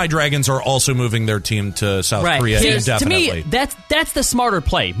 Shanghai Dragons are also moving their team to South Korea indefinitely. To me, that's the smarter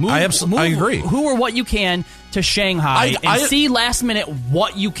play. I agree. Who or what you can to Shanghai and see last minute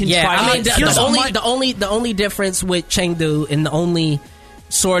what you can try. I mean, the only difference with Chengdu, and the only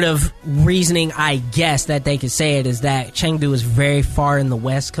sort of reasoning I guess that they could say it, is that Chengdu is very far in the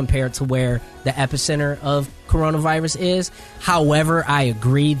west compared to where the epicenter of coronavirus is. However, I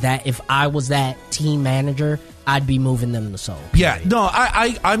agree that if I was that team manager, I'd be moving them to Seoul. Yeah, no,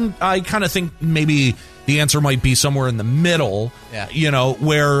 I kind of think maybe the answer might be somewhere in the middle. Yeah.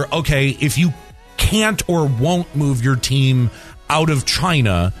 Where if you can't or won't move your team out of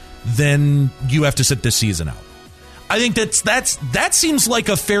China, then you have to sit this season out. I think that seems like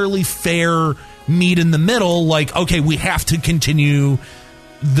a fairly fair meet in the middle. Like, we have to continue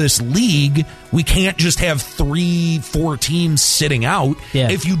this league. We can't just have 3-4 teams sitting out. Yeah.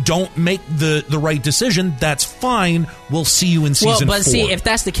 If you don't make the right decision, that's fine. We'll see you in season 4. See, if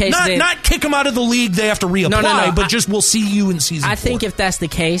that's the case, not kick them out of the league. They have to reapply. But just we'll see you in season 4. I think if that's the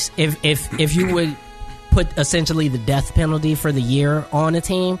case, if you would put essentially the death penalty for the year on a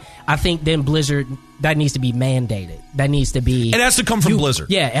team, I think then Blizzard, that needs to be mandated. That needs to be... It has to come from Blizzard.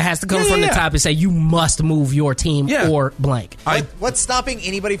 Yeah, it has to come from the top and say, you must move your team or blank. What's stopping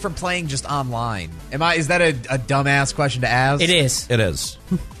anybody from playing just online? Is that a dumbass question to ask? It is. It is.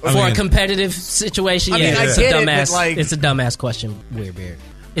 For a competitive situation, it's a dumbass. It's a dumbass question, Weirbeard.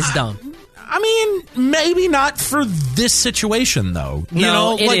 It's dumb. I mean, maybe not for this situation, though.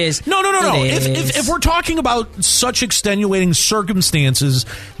 It is. No. If we're talking about such extenuating circumstances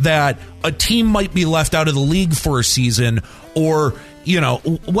that a team might be left out of the league for a season, or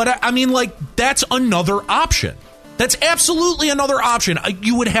that's another option. That's absolutely another option.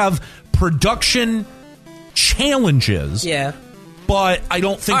 You would have production challenges. Yeah. But I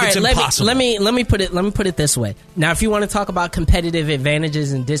don't think it's impossible. Let me put it this way. Now, if you want to talk about competitive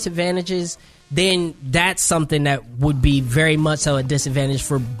advantages and disadvantages, then that's something that would be very much so a disadvantage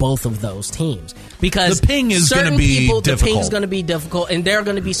for both of those teams. Because the ping is going to be difficult. The ping's going to be difficult, and there are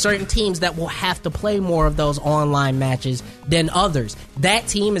going to be certain teams that will have to play more of those online matches than others. That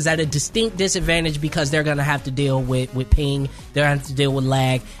team is at a distinct disadvantage because they're going to have to deal with ping, they're going to have to deal with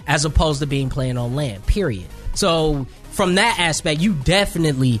lag, as opposed to being playing on LAN, period. So from that aspect, you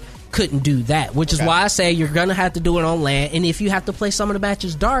definitely couldn't do that, which is why I say you're going to have to do it on LAN, and if you have to play some of the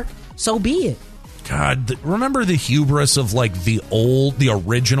matches dark, so be it. God, remember the hubris of like the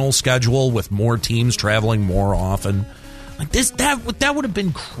original schedule with more teams traveling more often? Like that would have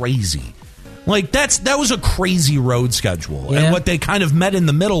been crazy. Like that was a crazy road schedule, and what they kind of met in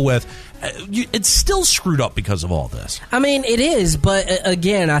the middle with, it's still screwed up because of all this. I mean, it is, but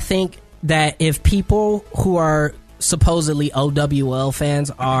again, I think that if people who are supposedly OWL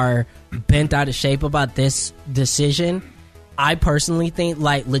fans are bent out of shape about this decision, I personally think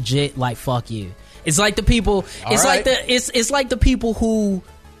like legit like fuck you. It's like the people it's like the people who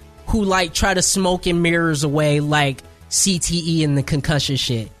like try to smoke and mirrors away like CTE and the concussion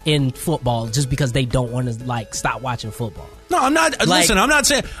shit in football just because they don't want to like stop watching football. No, I'm not. Listen, I'm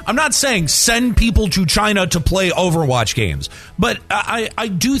not saying send people to China to play Overwatch games, but I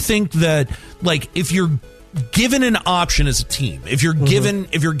do think that like if you're given an option as a team, if you're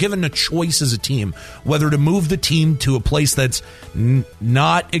given a choice as a team, whether to move the team to a place that's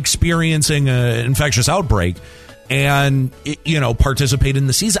not experiencing an infectious outbreak and participate in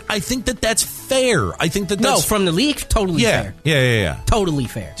the season, I think that's fair. I think that's from the league, totally fair. Yeah, totally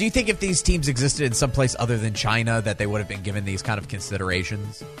fair. Do you think if these teams existed in some place other than China that they would have been given these kind of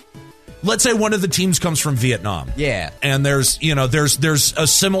considerations? Let's say one of the teams comes from Vietnam. Yeah. And there's a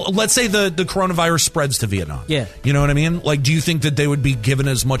similar, let's say the coronavirus spreads to Vietnam. Yeah. You know what I mean? Like, do you think that they would be given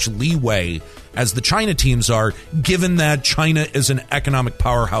as much leeway as the China teams are, given that China is an economic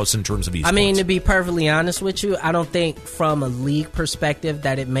powerhouse in terms of esports? I mean, to be perfectly honest with you, I don't think from a league perspective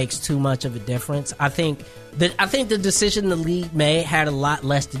that it makes too much of a difference. I think the decision the league made had a lot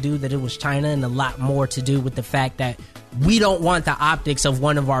less to do that it was China and a lot more to do with the fact that we don't want the optics of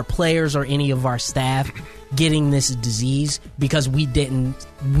one of our players or any of our staff getting this disease because we didn't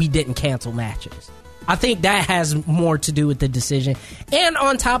cancel matches. I think that has more to do with the decision. And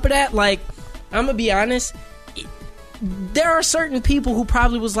on top of that, like, I'm gonna be honest, there are certain people who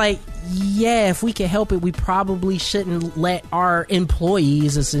probably was like, yeah, if we can help it, we probably shouldn't let our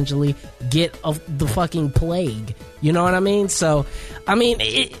employees essentially get the fucking plague. You know what I mean? So, I mean,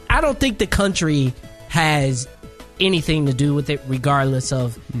 I don't think the country has anything to do with it, regardless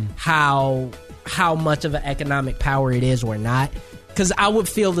of how much of an economic power it is or not. Because I would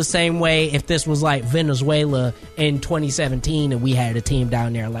feel the same way if this was like Venezuela in 2017 and we had a team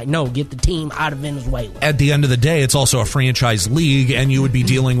down there. Like, no, get the team out of Venezuela. At the end of the day, it's also a franchise league, and you would be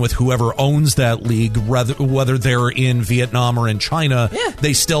dealing with whoever owns that league, whether they're in Vietnam or in China. Yeah.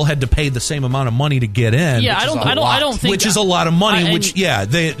 They still had to pay the same amount of money to get in. Yeah, I don't think which is a lot of money.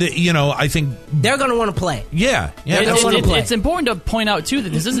 I think they're going to want to play. Yeah, it's important to point out too that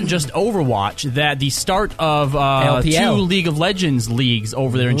this isn't just Overwatch. That the start of two League of Legends leagues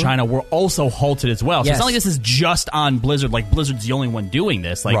over there in China were also halted as well. So it's not like this is just on Blizzard. Like Blizzard's the only one doing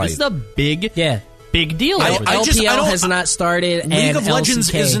this. Like this is a big deal. LPL has not started. League of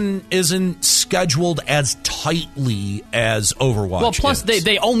Legends LCK isn't scheduled as tightly as Overwatch. Well, plus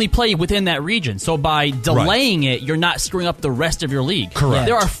they only play within that region. So by delaying it, you're not screwing up the rest of your league. Correct.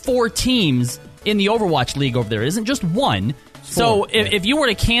 There are 4 teams in the Overwatch league over there. It isn't just one. So if you were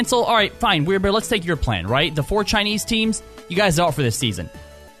to cancel, all right, fine, Weirbear, let's take your plan, right? The 4 Chinese teams, you guys are out for this season.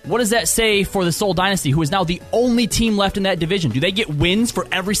 What does that say for the Seoul Dynasty, who is now the only team left in that division? Do they get wins for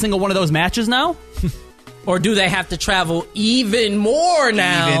every single one of those matches now? Or do they have to travel even more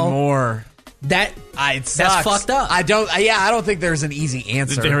now? Even more. That's fucked up. I don't think there's an easy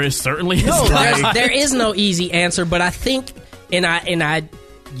answer. There is certainly no. There is no easy answer, but I think, and I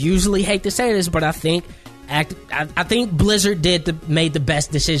usually hate to say this, but I think Blizzard made the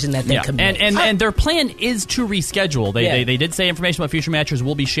best decision that they could make. And their plan is to reschedule. They did say information about future matches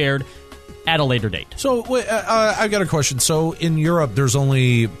will be shared at a later date. So I've got a question. So in Europe, there's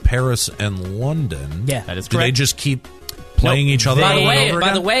only Paris and London. Yeah, that is correct. Do they just keep playing each other?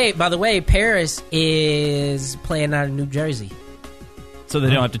 By the way, Paris is playing out of New Jersey, so they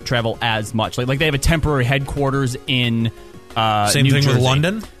don't have to travel as much. Like they have a temporary headquarters in Same New thing Jersey. with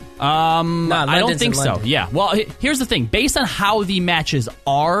London. I don't think so. Yeah. Well, here's the thing. Based on how the matches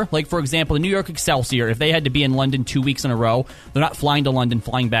are, like, for example, the New York Excelsior, if they had to be in London 2 weeks in a row, they're not flying to London,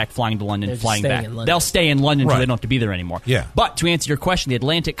 flying back, flying to London, flying back. They'll stay in London so they don't have to be there anymore. Yeah. But to answer your question, the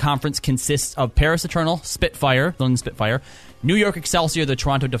Atlantic Conference consists of Paris Eternal, Spitfire, London Spitfire, New York Excelsior, the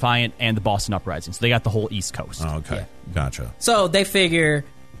Toronto Defiant, and the Boston Uprising. So they got the whole East Coast. Oh, okay. Yeah. Gotcha. So they figure...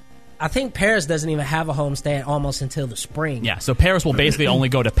 I think Paris doesn't even have a homestand almost until the spring. Yeah, so Paris will basically only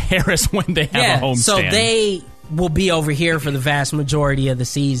go to Paris when they have a homestand. So they will be over here for the vast majority of the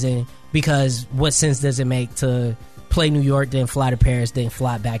season because what sense does it make to play New York, then fly to Paris, then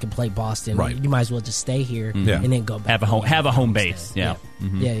fly back and play Boston? Right. You might as well just stay here and then go back. Have a home base. Yeah.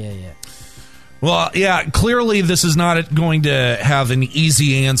 Yeah. Well, yeah, clearly this is not going to have an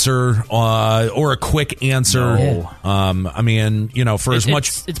easy answer or a quick answer. No. I mean, for as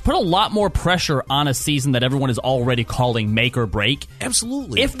much... It's put a lot more pressure on a season that everyone is already calling make or break.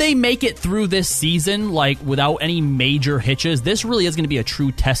 Absolutely. If they make it through this season, like, without any major hitches, this really is going to be a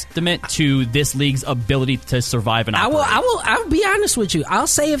true testament to this league's ability to survive and operate. I'll be honest with you. I'll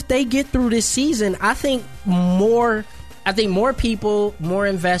say if they get through this season, I think more people, more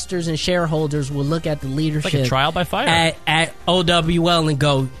investors and shareholders will look at the leadership like a trial by fire at OWL and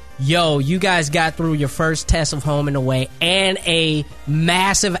go, yo, you guys got through your first test of home and away and a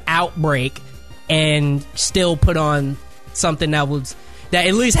massive outbreak and still put on something that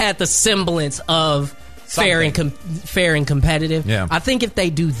at least had the semblance of fair and competitive. Yeah. I think if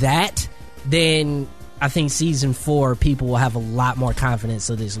they do that, then I think season 4 people will have a lot more confidence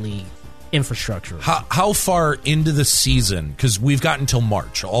of this league. Infrastructure. How far into the season? Because we've got until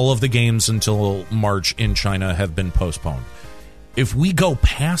March. All of the games until March in China have been postponed. If we go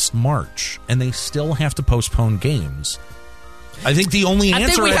past March and they still have to postpone games, I think the only answer... I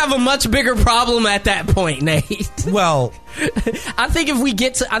think we have a much bigger problem at that point, Nate. Well... I think if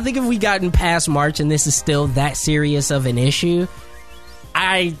we gotten past March and this is still that serious of an issue,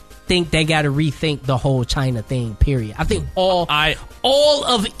 I think they got to rethink the whole China thing, period. I think all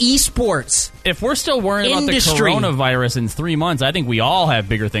of esports. If we're still worrying about the coronavirus in 3 months, I think we all have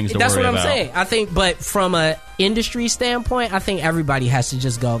bigger things to worry about. That's what I'm saying. I think, but from an industry standpoint, I think everybody has to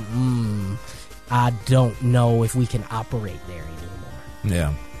just go, I don't know if we can operate there anymore.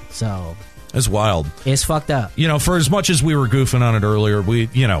 Yeah. So... It's wild. It's fucked up. For as much as we were goofing on it earlier,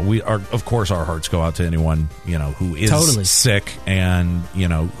 we are, of course, our hearts go out to anyone, who is sick and,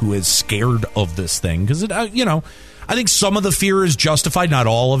 who is scared of this thing. Because, I think some of the fear is justified, not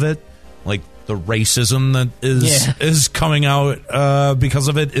all of it. Like, the racism that is coming out because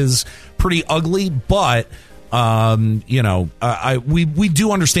of it is pretty ugly. But, we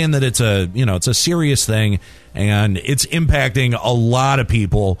do understand that it's a serious thing and it's impacting a lot of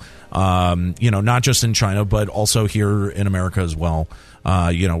people. Not just in China, but also here in America as well.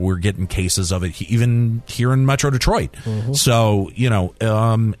 We're getting cases of it even here in Metro Detroit. Mm-hmm. So,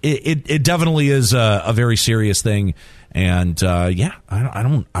 it definitely is a very serious thing. And, I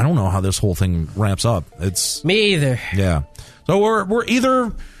don't know how this whole thing wraps up. It's me either. Yeah. So we're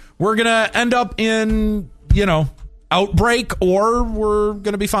going to end up in, outbreak or we're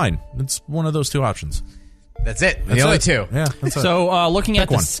going to be fine. It's one of those two options. That's it. The only two. Yeah. So looking at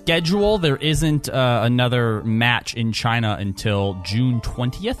the schedule, there isn't another match in China until June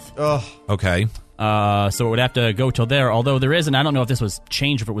 20th. Oh. Okay. So it would have to go till there. Although there is, and I don't know if this was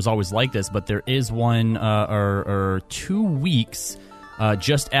changed, if it was always like this, but there is one or 2 weeks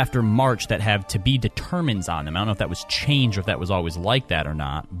just after March that have to be determines on them. I don't know if that was changed or if that was always like that or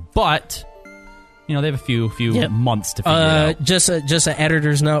not. But... they have a few months to figure it out. Just an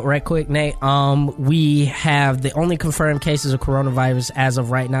editor's note right quick, Nate. We have the only confirmed cases of coronavirus as of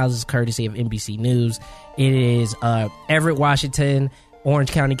right now. This is courtesy of NBC News. It is Everett, Washington,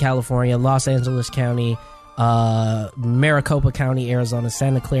 Orange County, California, Los Angeles County, Maricopa County, Arizona,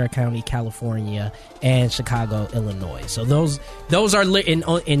 Santa Clara County, California, and Chicago, Illinois. So those are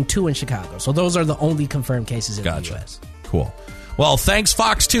in 2 in Chicago. So those are the only confirmed cases in the U.S. Cool. Well, thanks,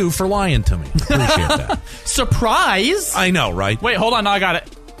 Fox 2, for lying to me. Appreciate that. Surprise! I know, right? Wait, hold on. No, I got it.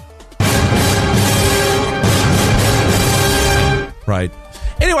 Right.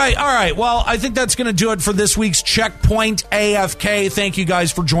 Anyway, all right. Well, I think that's going to do it for this week's Checkpoint AFK. Thank you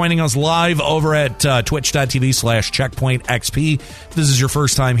guys for joining us live over at twitch.tv/checkpointxp. If this is your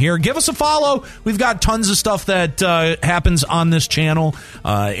first time here, give us a follow. We've got tons of stuff that happens on this channel,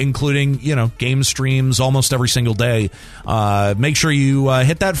 including, game streams almost every single day. Make sure you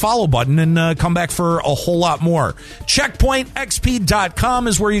hit that follow button and come back for a whole lot more. CheckpointXP.com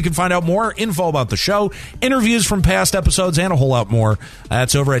is where you can find out more info about the show, interviews from past episodes, and a whole lot more. That's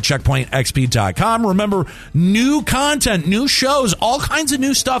That's over at checkpointxp.com. Remember, new content, new shows, all kinds of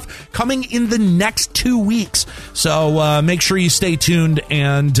new stuff coming in the next 2 weeks. So make sure you stay tuned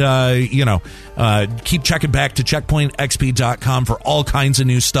and, keep checking back to checkpointxp.com for all kinds of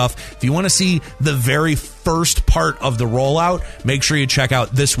new stuff. If you want to see the very first part of the rollout, make sure you check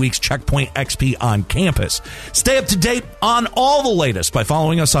out this week's Checkpoint XP on campus. Stay up to date on all the latest by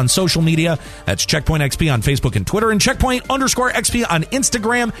following us on social media. That's Checkpoint XP on Facebook and Twitter, and Checkpoint_XP on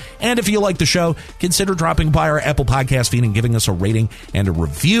Instagram. And if you like the show, consider dropping by our Apple Podcast feed and giving us a rating and a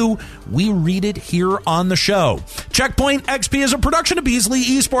review. We read it here on the show. Checkpoint XP is a production of Beasley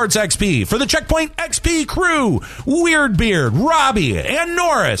Esports XP. For the Checkpoint XP crew, Weirdbeard, Robbie, and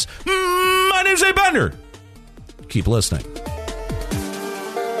Norris, my name's A. Bender. Keep listening.